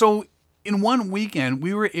 So in one weekend,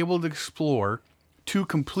 we were able to explore 2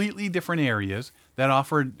 completely different areas that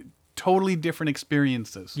offered totally different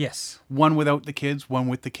experiences. Yes. One without the kids, one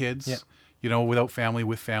with the kids. Yep. You know, without family,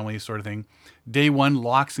 with family sort of thing. Day 1,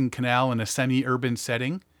 Locks and Canal in a semi-urban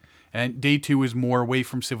setting. And day 2 is more away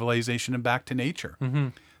from civilization and back to nature. Mm-hmm.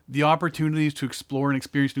 The opportunities to explore and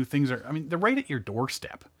experience new things are, I mean, they're right at your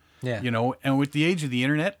doorstep. Yeah. You know, and with the age of the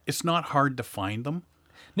internet, it's not hard to find them.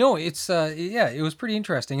 No, it's it was pretty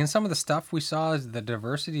interesting, and some of the stuff we saw is the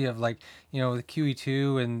diversity of, like, you know, the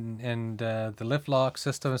QE2 and the lift lock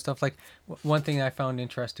system and stuff. Like, one thing I found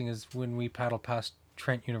interesting is when we paddled past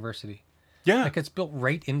Trent University, Yeah. like, it's built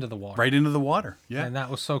right into the water, Right into the water. Yeah. and that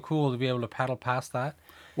was so cool to be able to paddle past that.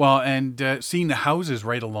 Well, and seeing the houses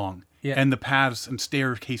right along. Yeah. And the paths and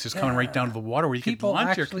staircases coming right down to the water where you could People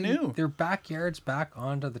launch your actually canoe. their backyards back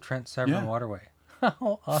onto the Trent Severn Yeah. Waterway.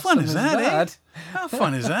 How awesome Fun is that, eh? How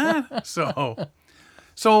fun is that?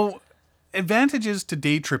 So advantages to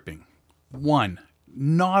day tripping. 1,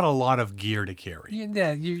 not a lot of gear to carry.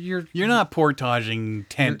 Yeah, You're not portaging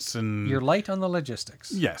tents and... you're light on the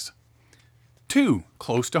logistics. Yes. 2,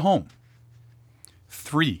 close to home.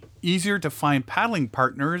 3, easier to find paddling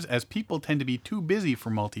partners as people tend to be too busy for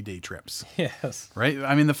multi-day trips. Yes. Right?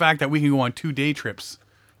 I mean, the fact that we can go on 2 day trips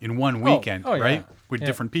in one weekend, oh, yeah. right? With Yeah.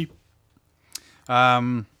 different people.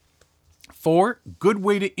 4, good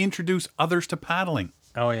way to introduce others to paddling.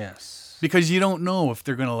 Oh yes. Because you don't know if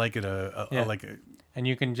they're going to like it, Yeah. And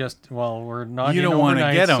you can just, well, we're not you in don't want to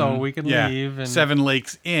overnight, get them. so we can leave. And 7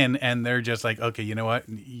 lakes in, and they're just like, okay, you know what?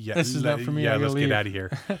 Yeah, This is not for me, Yeah, I gotta let's leave. get out of here.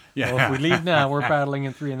 Yeah. well, if we leave now, we're paddling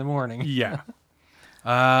at 3 a.m. Yeah.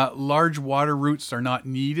 Large water routes are not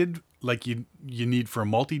needed like you need for a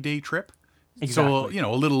multi-day trip. So, Exactly. you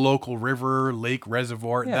know, a little local river, lake,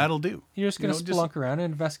 reservoir, Yeah. that'll do. You're just going You to know, spelunk around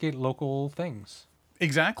and investigate local things.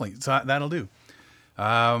 Exactly. So that'll do.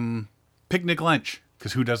 Picnic lunch,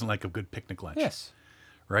 because who doesn't like a good picnic lunch? Yes.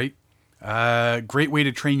 Right? Great way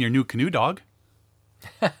to train your new canoe dog.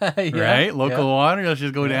 Yeah, Right? Local yeah. water. Let's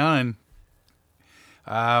just go down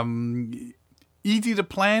and easy to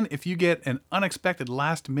plan if you get an unexpected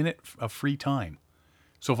last minute of free time.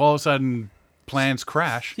 So if all of a sudden plans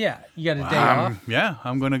crash, Yeah, you got a day off. yeah,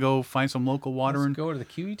 I'm going to go find some local water Let's and go to the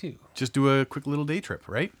QE2. just do a quick little day trip,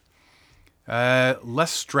 right?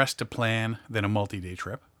 Less stress to plan than a multi-day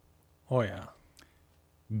trip. Oh, yeah.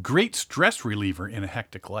 Great stress reliever in a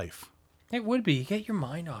hectic life. It would be. You get your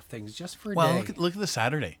mind off things just for a Well, day. look at the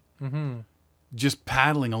Saturday. Mm-hmm. Just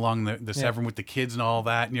paddling along the Severn with the kids and all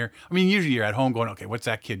that. And usually you're at home going, okay, what's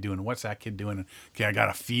that kid doing? What's that kid doing? Okay, I got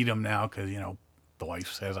to feed him now because, the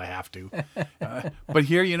wife says I have to. But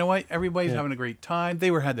here, you know what? Everybody's having a great time. They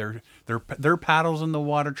had their paddles in the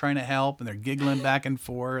water trying to help, and they're giggling back and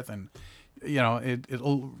forth. And,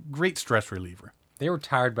 it'll great stress reliever. They were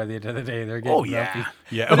tired by the end of the day. They're getting Oh, yeah. grumpy.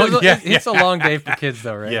 Yeah. But it's a long day for kids,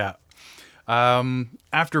 though, right? Yeah.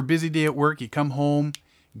 After a busy day at work, you come home,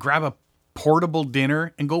 grab a portable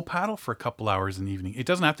dinner, and go paddle for a couple hours in the evening. It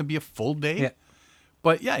doesn't have to be a full day. Yeah.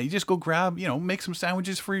 But yeah, you just go grab, make some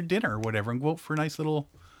sandwiches for your dinner or whatever, and go out for a nice little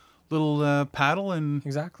paddle and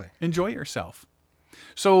Exactly. enjoy yourself.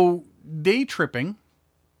 So day tripping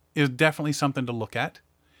is definitely something to look at.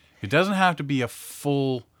 It doesn't have to be a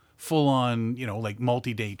full on, like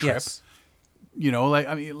multi-day trip. Yes. Like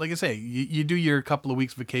I say, you do your couple of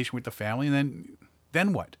weeks vacation with the family, and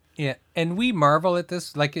then what? Yeah, and we marvel at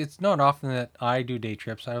this. Like, it's not often that I do day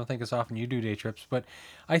trips. I don't think it's often you do day trips, but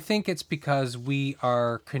I think it's because we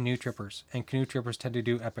are canoe trippers, and canoe trippers tend to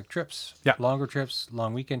do epic trips, Yeah. longer trips,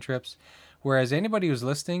 long weekend trips. Whereas anybody who's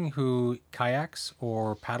listening who kayaks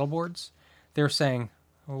or paddleboards, they're saying,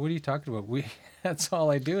 "Well, what are you talking about? That's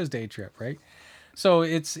all I do is day trip, right?" So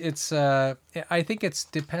it's I think it's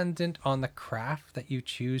dependent on the craft that you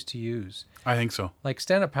choose to use. I think so. Like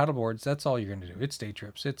stand-up paddleboards, that's all you're going to do. It's day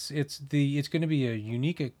trips. It's going to be a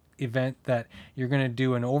unique event that you're going to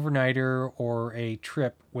do an overnighter or a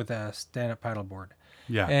trip with a stand-up paddleboard.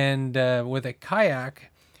 Yeah. And with a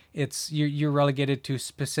kayak, it's you're relegated to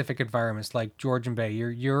specific environments like Georgian Bay.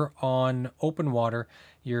 You're on open water.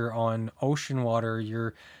 You're on ocean water.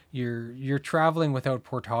 You're traveling without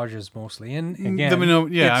portages mostly. And again,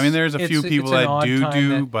 there's a few people that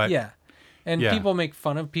do, but yeah. And Yeah. people make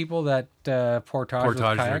fun of people that portage with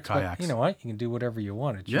Portage their kayaks, but kayaks. you know what? You can do whatever you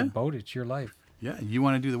want. It's Yeah. your boat. It's your life. Yeah, you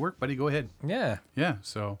want to do the work, buddy? Go ahead. Yeah. Yeah.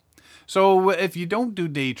 So if you don't do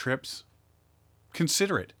day trips,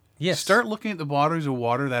 consider it. Yes. Start looking at the bodies of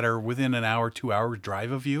water that are within an hour, 2 hours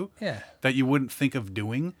drive of you. Yeah. That you wouldn't think of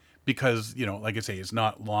doing because, like I say, it's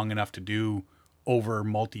not long enough to do over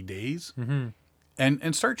multi days. Mm-hmm.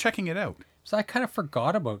 And start checking it out. So I kind of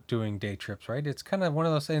forgot about doing day trips, right? It's kind of one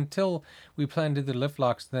of those, until we planned to do the lift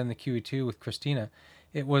locks, then the QE2 with Christina.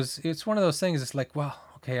 It's one of those things. It's like, well,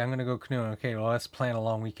 okay, I'm going to go canoeing. Okay, well, let's plan a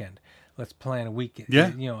long weekend. Let's plan a week.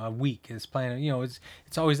 Yeah. A week. Let's plan,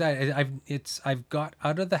 it's always that. I've got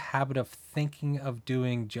out of the habit of thinking of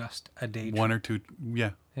doing just a day trip. One or two,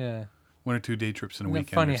 yeah. Yeah. 1 or 2 day trips in a Isn't it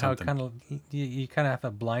weekend. funny or how something. kind of you kind of have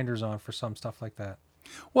the blinders on for some stuff like that.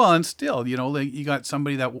 Well, and still, like you got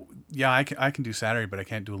somebody that, I can do Saturday, but I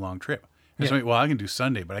can't do a long trip. And somebody, well, I can do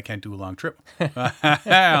Sunday, but I can't do a long trip.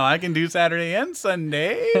 I can do Saturday and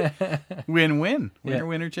Sunday. Win-win.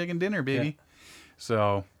 Winner, chicken dinner, baby. Yeah.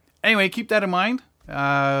 So, anyway, keep that in mind.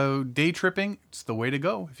 Day tripping, it's the way to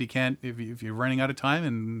go. If you can't, if you're running out of time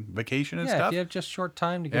and vacation and Yeah, stuff, if you have just short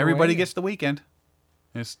time to get everybody away. gets the weekend.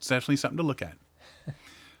 It's definitely something to look at. So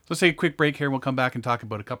let's take a quick break here. We'll come back and talk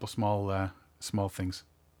about a couple small things.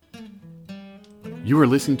 You are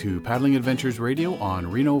listening to Paddling Adventures Radio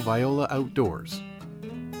on Reno Viola Outdoors.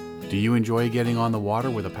 Do you enjoy getting on the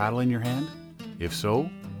water with a paddle in your hand? If so,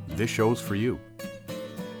 this show's for you.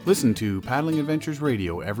 Listen to Paddling Adventures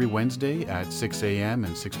Radio every Wednesday at 6 a.m.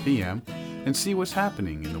 and 6 p.m. and see what's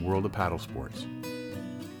happening in the world of paddle sports.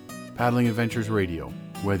 Paddling Adventures Radio.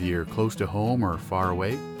 Whether you're close to home or far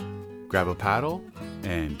away, grab a paddle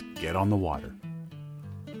and get on the water.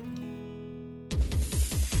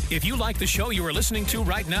 If you like the show you are listening to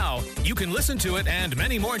right now, you can listen to it and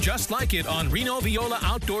many more just like it on Reno Viola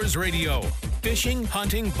Outdoors Radio. Fishing,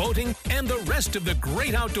 hunting, boating, and the rest of the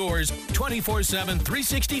great outdoors 24/7,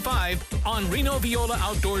 365 on Reno Viola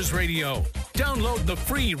Outdoors Radio. Download the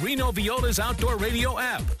free Reno Viola's Outdoor Radio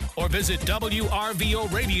app or visit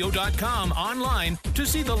WRVOradio.com online to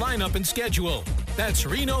see the lineup and schedule. That's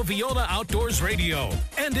Reno Viola Outdoors Radio.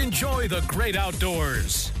 And enjoy the great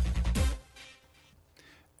outdoors.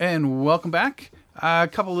 And welcome back. A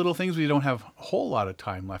couple little things. We don't have a whole lot of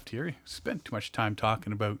time left here. Spent too much time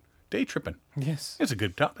talking about day tripping. Yes. It's a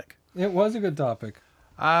good topic. It was a good topic.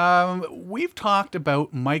 We've talked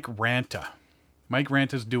about Mike Ranta. Mike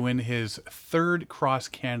Ranta's doing his third cross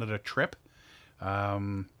Canada trip.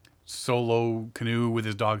 Solo canoe with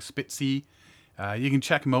his dog Spitzy. You can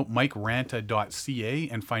check him out, mikeranta.ca,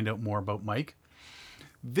 and find out more about Mike.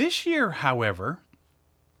 This year, however,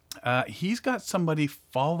 he's got somebody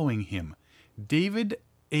following him. David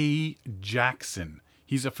A. Jackson.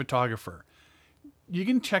 He's a photographer. You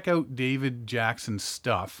can check out David Jackson's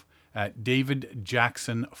stuff at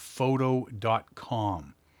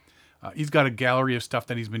davidjacksonphoto.com. He's got a gallery of stuff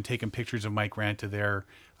that he's been taking pictures of Mike Ranta there,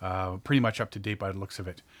 pretty much up to date by the looks of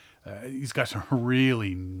it. He's got some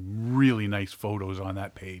really, really nice photos on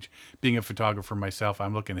that page. Being a photographer myself,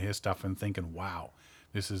 I'm looking at his stuff and thinking, wow,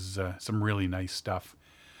 this is some really nice stuff.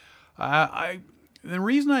 The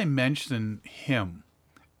reason I mention him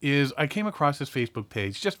is I came across his Facebook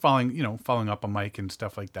page, just following up on Mike and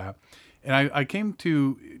stuff like that. And I came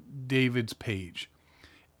to David's page.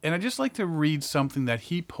 And I'd just like to read something that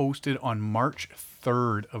he posted on March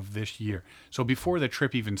 3rd of this year. So before the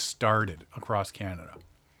trip even started across Canada.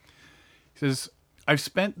 He says, I've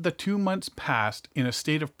spent the 2 months past in a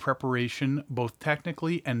state of preparation, both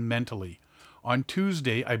technically and mentally. On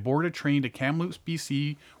Tuesday, I board a train to Kamloops,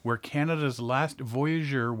 BC, where Canada's last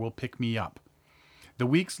voyageur will pick me up. The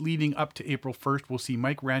weeks leading up to April 1st will see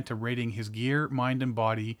Mike Ranta rating his gear, mind, and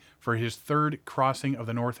body for his third crossing of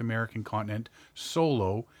the North American continent,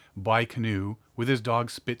 solo, by canoe, with his dog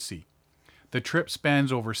Spitzy. The trip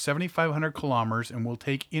spans over 7,500 kilometers and will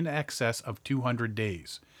take in excess of 200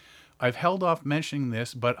 days. I've held off mentioning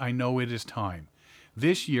this, but I know it is time.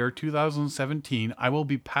 This year, 2017, I will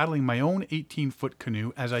be paddling my own 18-foot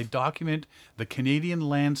canoe as I document the Canadian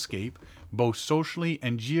landscape, both socially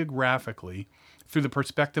and geographically, through the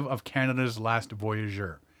perspective of Canada's last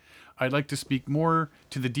voyageur. I'd like to speak more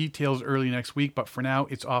to the details early next week, but for now,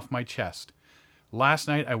 it's off my chest. Last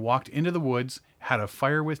night, I walked into the woods, had a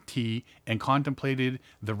fire with tea, and contemplated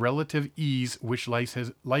the relative ease which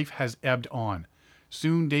life has ebbed on.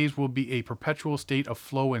 Soon days will be a perpetual state of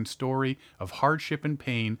flow and story, of hardship and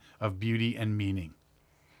pain, of beauty and meaning.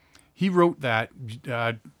 He wrote that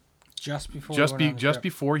Just before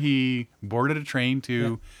before he boarded a train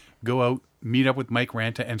to go out, meet up with Mike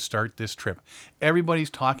Ranta, and start this trip. Everybody's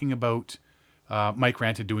talking about Mike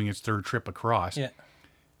Ranta doing his third trip across. Yeah.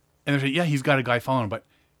 And they're saying, yeah, he's got a guy following him, but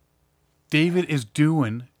David is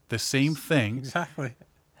doing the same thing, Exactly.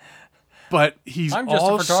 but he's I'm just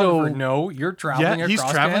also a photographer. No, you're traveling yeah, across he's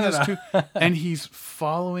traveling Canada. this too, and he's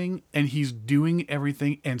following and he's doing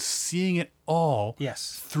everything and seeing it all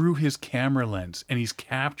Yes. through his camera lens, and he's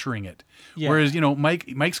capturing it. Yeah. Whereas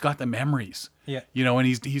Mike's got the memories. Yeah. And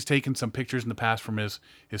he's taken some pictures in the past from his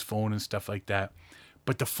phone and stuff like that.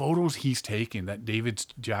 But the photos he's taking, that David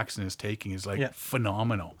Jackson is taking, is like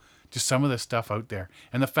phenomenal. Just some of the stuff out there,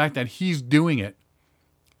 and the fact that he's doing it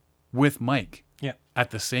with Mike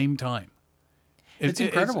at the same time. It's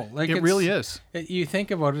incredible. It really is. You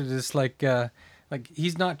think about it as like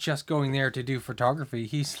he's not just going there to do photography.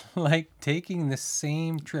 He's like taking the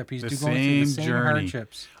same trip. He's going through the same journey.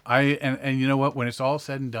 hardships. And you know what? When it's all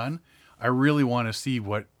said and done, I really want to see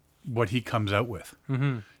what he comes out with.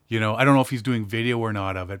 Mm-hmm. I don't know if he's doing video or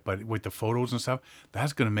not of it, but with the photos and stuff,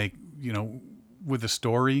 that's going to make with the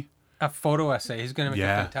story. A photo essay. He's going to make a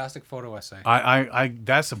fantastic photo essay. I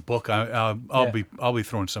that's a book. I'll be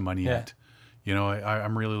throwing some money at.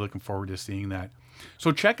 I'm really looking forward to seeing that.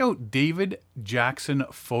 So check out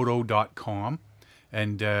davidjacksonphoto.com.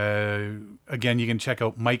 And again, you can check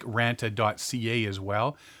out mikeranta.ca as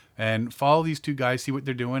well. And follow these two guys, see what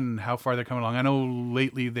they're doing and how far they're coming along. I know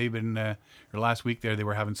lately they've been, or last week they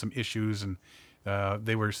were having some issues, and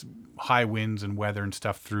they were high winds and weather and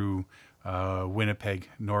stuff through Winnipeg,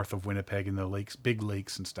 north of Winnipeg, and the lakes, big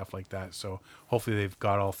lakes and stuff like that. So hopefully they've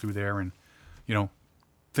got all through there, and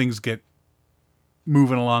things get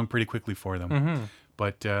moving along pretty quickly for them. Mm-hmm.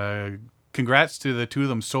 But congrats to the two of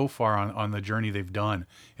them so far on the journey they've done,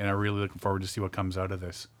 and I'm really looking forward to see what comes out of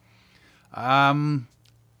this.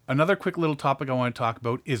 Another quick little topic I want to talk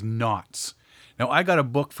about is knots. Now, I got a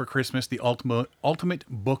book for Christmas, the Ultimate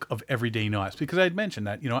Book of Everyday Knots, because I had mentioned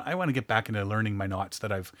that, I want to get back into learning my knots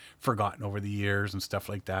that I've forgotten over the years and stuff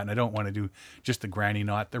like that. And I don't want to do just the granny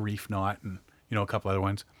knot, the reef knot, and, a couple other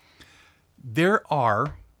ones. There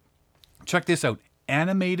are, check this out,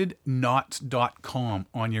 animatedknots.com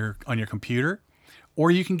on your computer,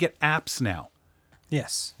 or you can get apps now.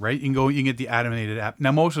 Yes. Right? You can get the animated app.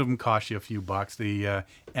 Now, most of them cost you a few bucks. The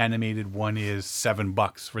animated one is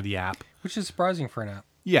 $7 for the app. Which is surprising for an app.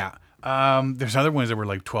 Yeah. There's other ones that were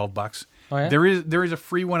like $12. Oh, yeah? There is a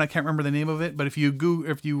free one. I can't remember the name of it, but if you do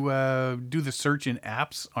the search in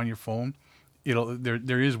apps on your phone,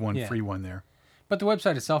 there is one free one there. But the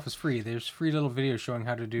website itself is free. There's free little videos showing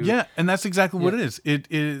how to do. Yeah, and that's exactly what it is.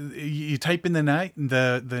 You type in the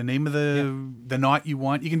name of the knot you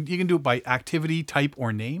want. You can do it by activity, type,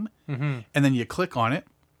 or name, and then you click on it,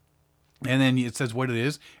 and then it says what it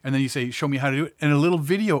is, and then you say, "Show me how to do it," and a little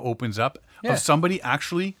video opens up of somebody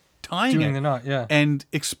actually tying doing it the knot, and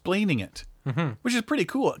explaining it, which is pretty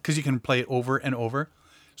cool because you can play it over and over.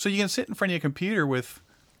 So you can sit in front of your computer with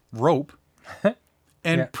rope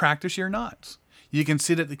and practice your knots. You can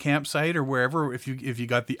sit at the campsite or wherever if you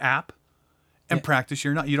got the app and practice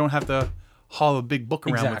your knot. You don't have to haul a big book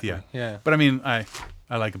around with you. Yeah. But I mean, I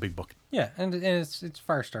like a big book. Yeah, and it's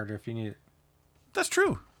fire starter if you need it. That's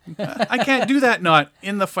true. I can't do that knot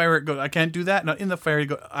in the fire. It goes. I can't do that knot in the fire. You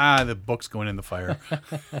go. The book's going in the fire.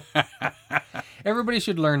 Everybody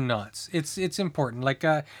should learn knots. It's important. Like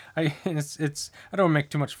I don't make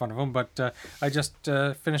too much fun of them, but I just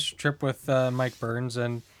finished a trip with Mike Burns,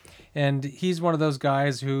 and he's one of those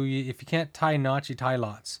guys who, if you can't tie knots, you tie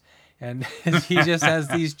lots. And he just has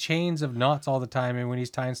these chains of knots all the time. And when he's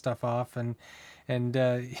tying stuff off, and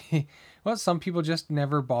some people just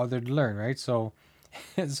never bothered to learn, right? So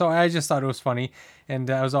I just thought it was funny, and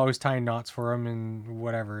I was always tying knots for him and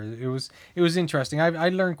whatever. It was interesting. I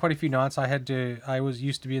learned quite a few knots. I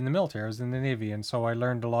used to be in the military. I was in the Navy, and so I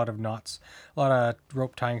learned a lot of knots, a lot of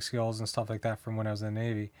rope tying skills and stuff like that from when I was in the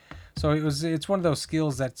Navy. So it's one of those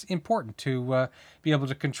skills that's important to be able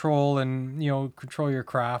to control and control your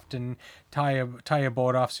craft and tie a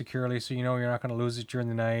boat off securely, so you're not going to lose it during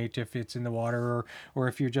the night if it's in the water, or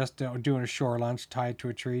if you're just doing a shore launch tied to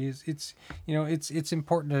a tree. It's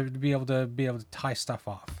important to be able to tie stuff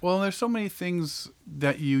off. Well, there's so many things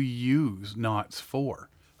that you use knots for,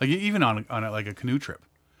 like even on a canoe trip.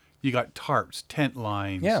 You got tarps, tent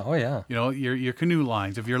lines. Yeah. Oh yeah. Your canoe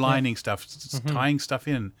lines. If you're lining stuff, tying stuff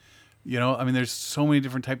in. There's so many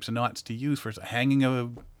different types of knots to use for hanging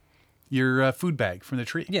your food bag from the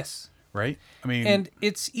tree. Yes. Right? And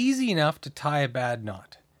it's easy enough to tie a bad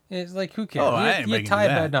knot. It's like, who cares? You tie a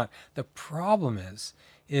bad knot. The problem is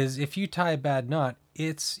if you tie a bad knot,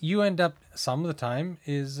 you end up some of the time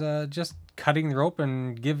is just cutting the rope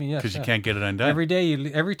and giving because you can't get it undone.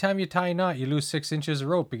 Every time you tie a knot, you lose 6 inches of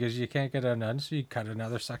rope because you can't get it undone, so you cut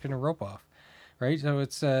another second of rope off. right? So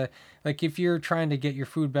it's like if you're trying to get your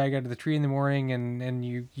food bag out of the tree in the morning and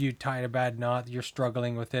you tied a bad knot, you're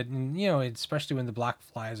struggling with it, and especially when the black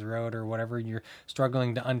flies are out or whatever, you're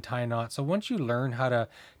struggling to untie knots. So once you learn how to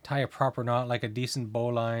tie a proper knot, like a decent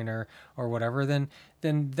bowline or whatever, then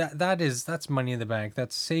that's money in the bank.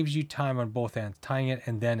 That saves you time on both ends, tying it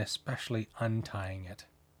and then especially untying it.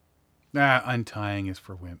 Untying is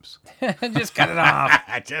for wimps. Just cut it off.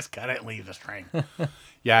 Just cut it and leave the string.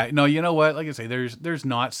 Yeah, no, you know what? Like I say, there's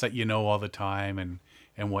knots that all the time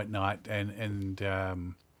and whatnot, and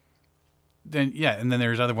then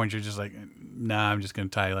there's other ones you're just like, nah, I'm just gonna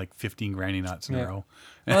tie like 15 granny knots in a row.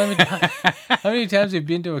 Well, how many times have you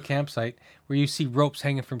been to a campsite where you see ropes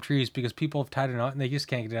hanging from trees because people have tied a knot and they just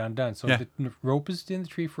can't get it undone? So the rope is in the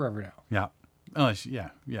tree forever now. Yeah.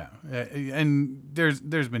 Yeah. And there's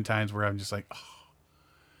been times where I'm just like, oh.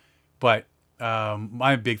 But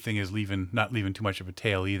my big thing is not leaving too much of a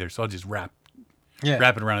tail either. So I'll just wrap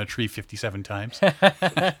it around a tree 57 times.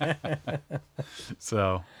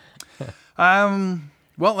 So,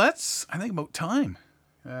 well, that's, I think, about time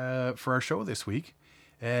for our show this week.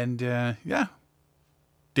 And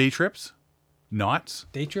day trips, knots.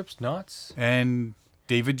 Day trips, knots. And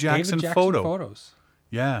David Jackson photo. Photos.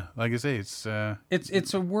 Yeah, like I say,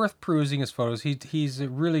 it's worth perusing his photos. He's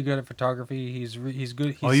really good at photography. He's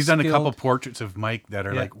good. He's done a couple portraits of Mike that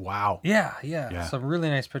are like, wow. Yeah. Some really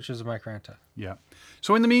nice pictures of Mike Ranta. Yeah.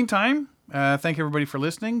 So in the meantime, thank everybody for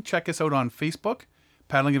listening. Check us out on Facebook,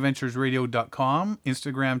 paddlingadventuresradio.com,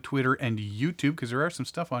 Instagram, Twitter, and YouTube, because there are some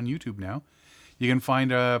stuff on YouTube now. You can find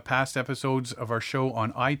past episodes of our show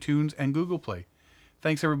on iTunes and Google Play.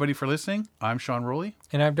 Thanks everybody for listening. I'm Sean Rowley.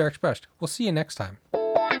 And I'm Derek Specht. We'll see you next time.